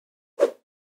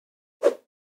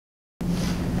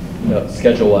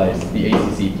schedule-wise, the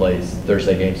ACC plays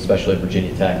Thursday games, especially at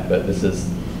Virginia Tech, but this is,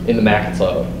 in the MAC, it's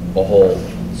a whole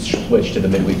switch to the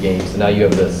midweek games, and now you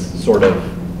have this sort of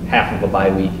half of a bye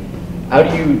week. How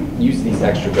do you use these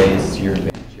extra days to your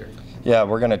advantage here? Yeah,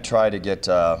 we're going to try to get,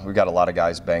 we've got a lot of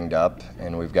guys banged up,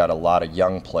 and we've got a lot of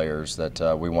young players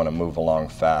that we want to move along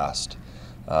fast.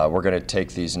 We're going to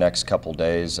take these next couple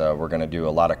days, we're going to do a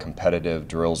lot of competitive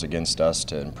drills against us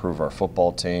to improve our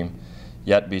football team,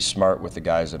 yet be smart with the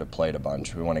guys that have played a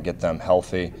bunch. We want to get them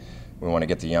healthy. We want to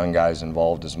get the young guys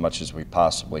involved as much as we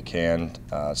possibly can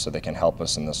so they can help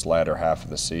us in this latter half of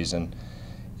the season.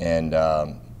 And,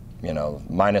 you know,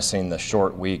 minusing the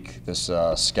short week, this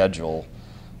schedule,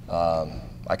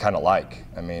 I kind of like.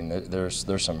 I mean, there's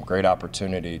some great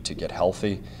opportunity to get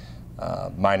healthy.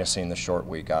 Minusing the short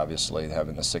week, obviously,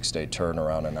 having the 6-day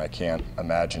turnaround, and I can't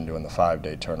imagine doing the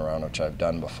 5-day turnaround, which I've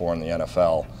done before in the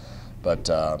NFL. But,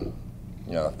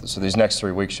 you know, so these next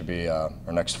 3 weeks should be, or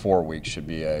next 4 weeks should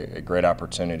be a great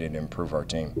opportunity to improve our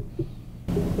team.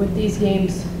 With these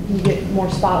games, you get more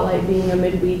spotlight being a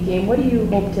midweek game. What do you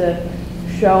hope to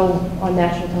show on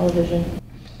national television?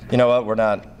 You know what, we're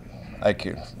not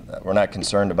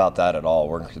concerned about that at all.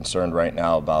 We're concerned right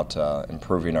now about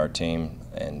improving our team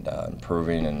and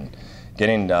improving and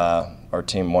getting our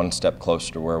team one step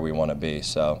closer to where we want to be.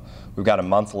 So we've got a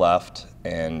month left,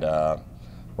 and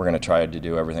we're going to try to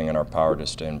do everything in our power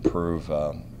just to improve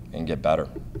and get better.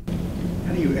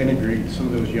 How do you integrate some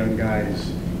of those young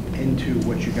guys into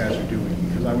what you guys are doing?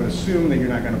 Because I would assume that you're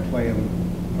not going to play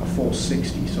them a full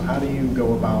 60. So how do you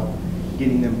go about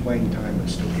getting them playing time but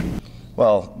still keep?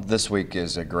 Well, this week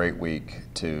is a great week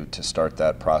to start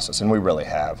that process, and we really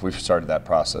have. We've started that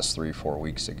process 3-4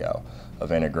 weeks ago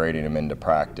of integrating them into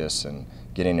practice and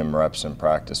getting them reps in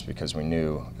practice because we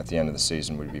knew at the end of the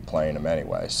season we'd be playing them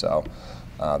anyway. So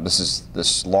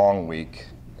this long week.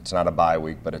 It's not a bye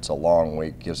week, but it's a long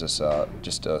week. Gives us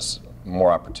just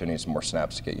more opportunities, more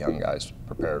snaps to get young guys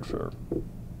prepared for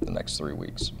the next 3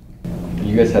 weeks.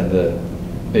 You guys had the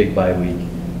big bye week.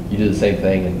 You did the same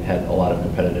thing and had a lot of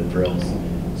competitive drills.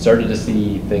 Started to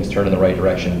see things turn in the right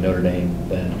direction in Notre Dame,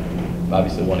 then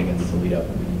obviously won against Toledo.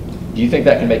 Do you think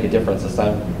that can make a difference this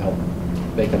time, help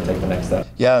make them take the next step?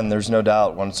 Yeah, and there's no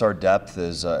doubt once our depth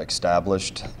is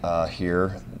established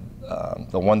here,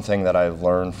 the one thing that I've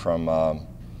learned from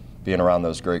being around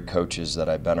those great coaches that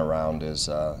I've been around is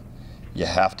you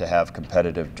have to have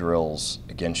competitive drills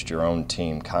against your own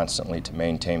team constantly to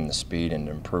maintain the speed and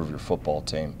improve your football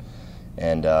team.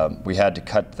 And we had to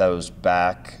cut those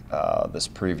back this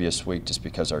previous week just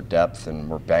because our depth and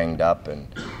we're banged up, and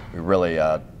we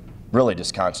really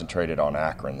just concentrated on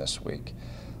Akron this week.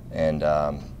 And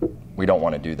we don't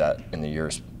want to do that in the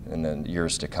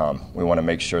years to come. We want to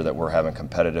make sure that we're having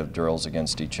competitive drills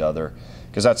against each other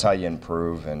because that's how you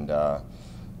improve. And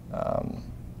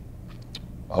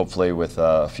hopefully with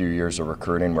a few years of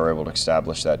recruiting, we're able to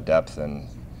establish that depth, and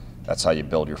that's how you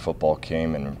build your football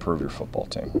team and improve your football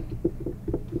team.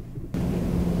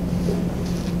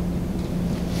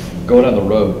 Going on the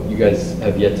road, you guys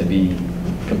have yet to be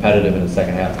competitive in the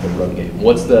second half of the road game.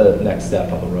 What's the next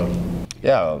step on the road?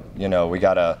 Yeah, you know, we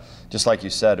gotta, just like you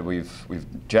said, we've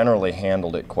generally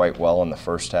handled it quite well in the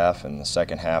first half. In the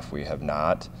second half, we have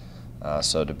not.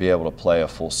 So to be able to play a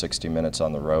full 60 minutes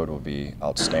on the road will be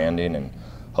outstanding, and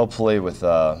hopefully with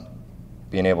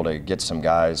being able to get some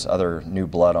guys, other new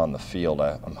blood on the field,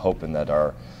 I'm hoping that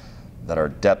our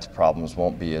depth problems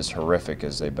won't be as horrific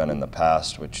as they've been in the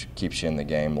past, which keeps you in the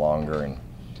game longer.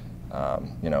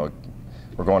 And you know,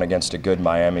 we're going against a good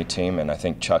Miami team, and I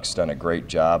think Chuck's done a great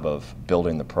job of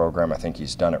building the program. I think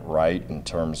he's done it right in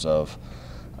terms of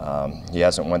he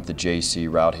hasn't went the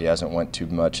JC route. He hasn't went too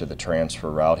much of the transfer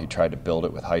route. He tried to build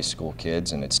it with high school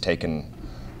kids, and it's taken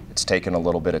a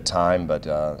little bit of time, but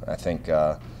I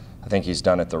think he's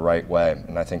done it the right way,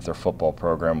 and I think their football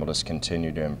program will just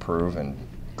continue to improve and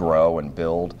grow and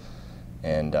build.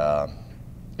 And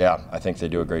yeah, I think they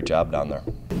do a great job down there.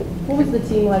 What was the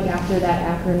team like after that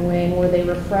Akron win? Were they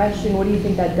refreshed, and what do you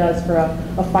think that does for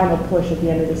a final push at the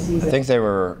end of the season? I think they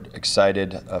were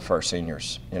excited for our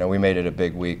seniors. You know, we made it a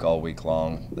big week all week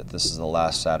long, that this is the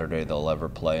last Saturday they'll ever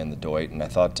play in the Doit, and I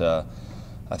thought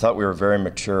we were very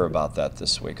mature about that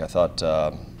this week. I thought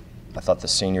the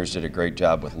seniors did a great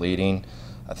job with leading.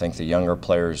 I think the younger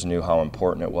players knew how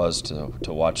important it was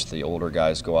to watch the older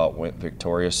guys go out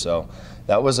victorious. So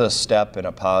that was a step and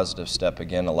a positive step.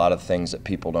 Again, a lot of things that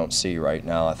people don't see right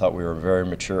now. I thought we were very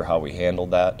mature how we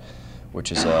handled that,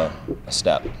 which is a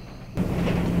step.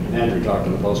 Andrew talked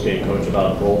to the post-game coach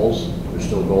about goals. There's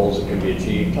still goals that can be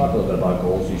achieved. Talk a little bit about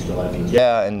goals you still have to achieve.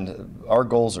 Yeah, and our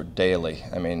goals are daily.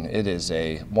 I mean, it is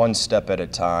a one step at a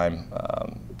time.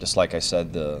 just like I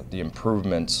said, the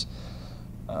improvements,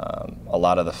 a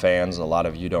lot of the fans, a lot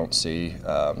of you don't see,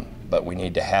 but we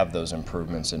need to have those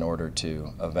improvements in order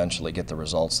to eventually get the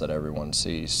results that everyone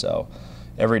sees. So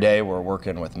every day we're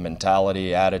working with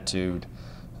mentality, attitude,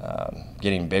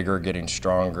 getting bigger, getting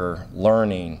stronger,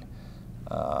 learning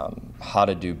how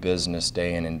to do business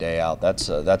day in and day out. That's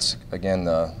again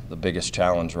the biggest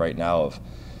challenge right now of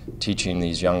teaching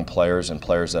these young players and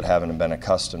players that haven't been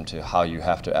accustomed to how you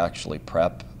have to actually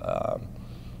prep,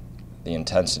 the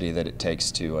intensity that it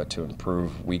takes to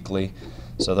improve weekly.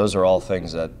 So those are all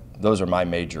things those are my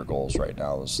major goals right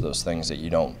now, those things that you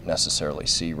don't necessarily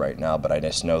see right now, but I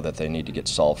just know that they need to get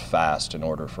solved fast in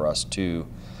order for us to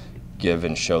give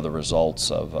and show the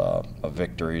results of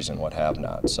victories and what have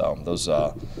not. So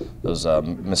those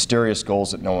mysterious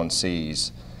goals that no one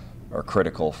sees are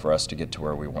critical for us to get to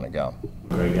where we want to go.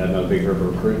 Greg had a big group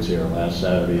of recruits here last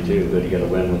Saturday too. Good to get a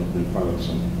win in front of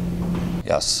some.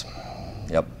 Yes.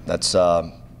 Yep. That's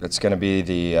going to be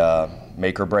the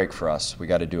make or break for us. We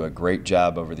got to do a great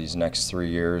job over these next 3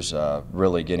 years,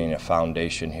 really getting a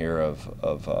foundation here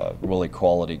of really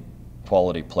quality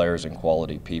players and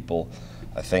quality people.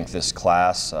 I think this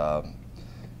class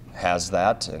has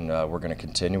that, and we're going to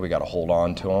continue. We got to hold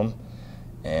on to them,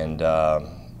 and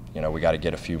we got to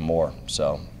get a few more.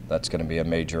 So that's going to be a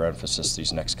major emphasis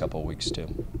these next couple of weeks too.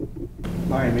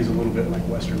 Miami's a little bit like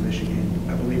Western Michigan.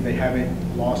 I believe they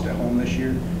haven't lost at home this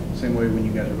year, same way when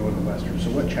you guys are going to Western. So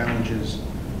what challenges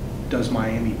does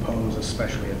Miami pose,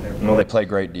 especially at their place? Well, they play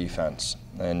great defense,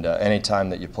 and any time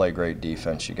that you play great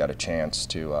defense, you got a chance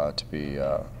to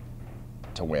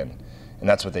win, and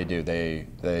that's what they do.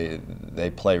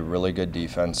 They play really good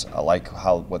defense. I like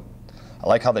how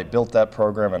they built that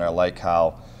program, and I like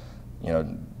how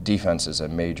defense is a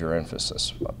major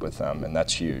emphasis with them, and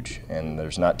that's huge. And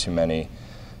there's not too many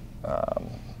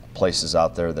places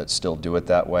out there that still do it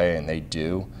that way, and they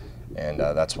do. And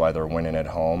that's why they're winning at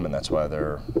home, and that's why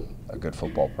they're a good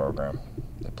football program.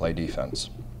 They play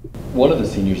defense. One of the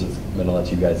seniors that's going to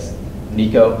let you guys,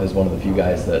 Nico, is one of the few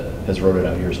guys that has rode it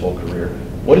out here his whole career.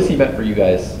 What has he meant for you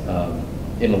guys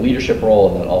in a leadership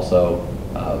role, and then also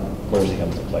where does he come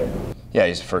as a player? Yeah,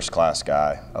 he's a first-class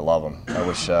guy. I love him.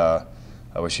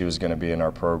 I wish he was going to be in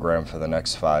our program for the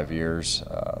next 5 years.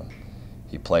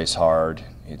 He plays hard.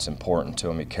 It's important to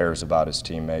him. He cares about his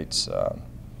teammates.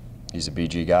 He's a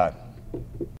BG guy.